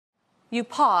you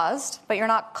paused, but you're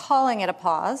not calling it a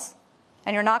pause,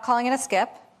 and you're not calling it a skip.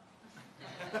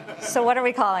 So what are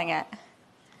we calling it?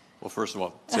 Well, first of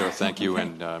all, Sarah, thank you,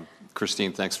 and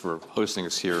Christine, thanks for hosting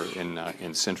us here in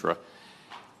Sintra.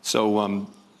 So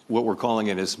what we're calling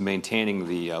it is maintaining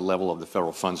the level of the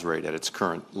federal funds rate at its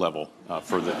current level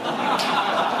for this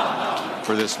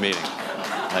meeting.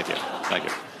 Thank you. Thank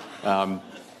you.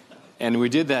 And we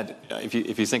did that. If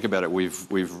you think about it,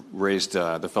 we've raised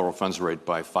the federal funds rate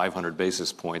by 500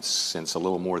 basis points since a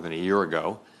little more than a year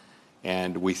ago,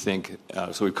 and we think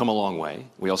so. We've come a long way.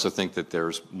 We also think that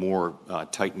there's more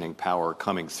tightening power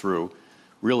coming through.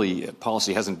 Really,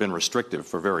 policy hasn't been restrictive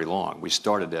for very long. We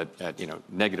started at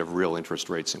negative real interest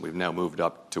rates, and we've now moved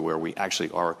up to where we actually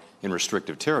are in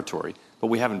restrictive territory, but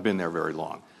we haven't been there very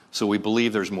long. So we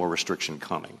believe there's more restriction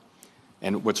coming.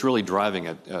 And what's really driving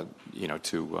it,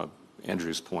 to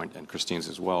Andrew's point and Christine's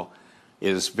as well,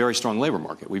 is very strong labor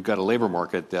market. We've got a labor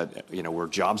market that, where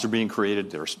jobs are being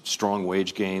created, there's strong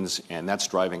wage gains, and that's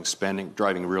driving spending,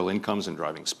 driving real incomes and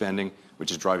driving spending, which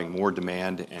is driving more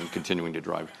demand and continuing to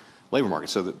drive labor market.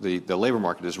 So the labor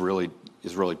market is really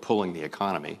pulling the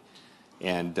economy.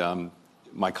 And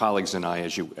my colleagues and I,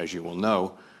 as you will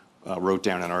know, wrote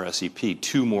down in our SEP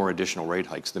 2 more additional rate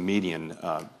hikes. The median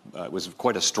was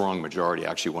quite a strong majority,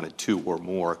 actually wanted 2 or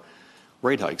more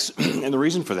rate hikes. And the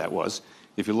reason for that was,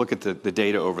 if you look at the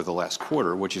data over the last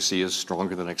quarter, what you see is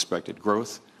stronger than expected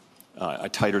growth, a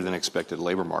tighter than expected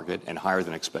labor market, and higher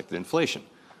than expected inflation.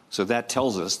 So that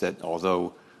tells us that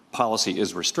although policy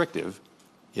is restrictive,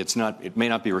 it may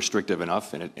not be restrictive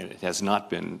enough, and it has not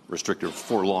been restrictive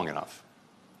for long enough.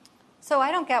 So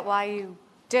I don't get why you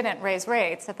didn't raise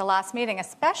rates at the last meeting,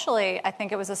 especially I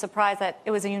think it was a surprise that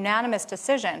it was a unanimous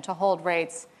decision to hold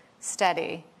rates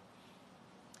steady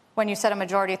when you said a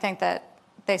majority think that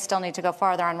they still need to go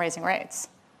farther on raising rates.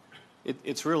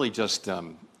 It's really just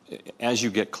as you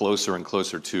get closer and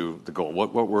closer to the goal.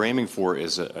 What we're aiming for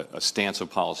is a stance of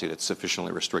policy that's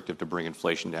sufficiently restrictive to bring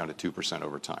inflation down to 2%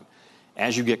 over time.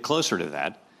 As you get closer to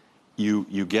that,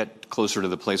 you get closer to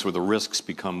the place where the risks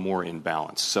become more in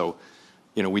balance. So,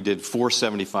 we did 4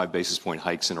 75 basis point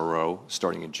hikes in a row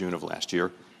starting in June of last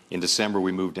year. In December,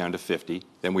 we moved down to 50.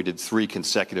 Then we did 3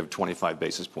 consecutive 25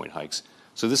 basis point hikes.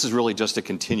 So this is really just a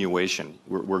continuation.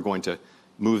 We're going to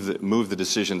move the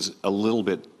decisions a little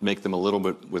bit, make them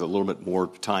with a little bit more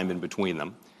time in between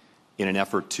them, in an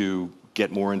effort to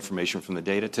get more information from the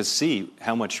data to see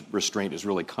how much restraint is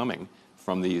really coming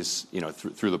from these,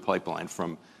 through the pipeline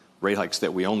from rate hikes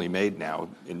that we only made now,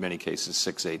 in many cases,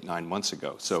 6, 8, 9 months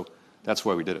ago. So that's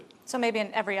why we did it. So maybe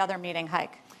in every other meeting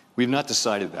hike? We've not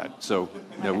decided that. So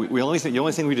the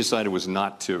only thing we decided was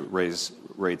not to raise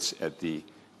rates at the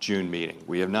June meeting.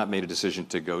 We have not made a decision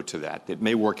to go to that. It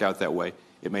may work out that way.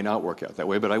 It may not work out that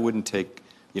way. But I wouldn't take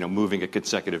moving at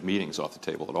consecutive meetings off the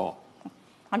table at all.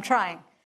 I'm trying.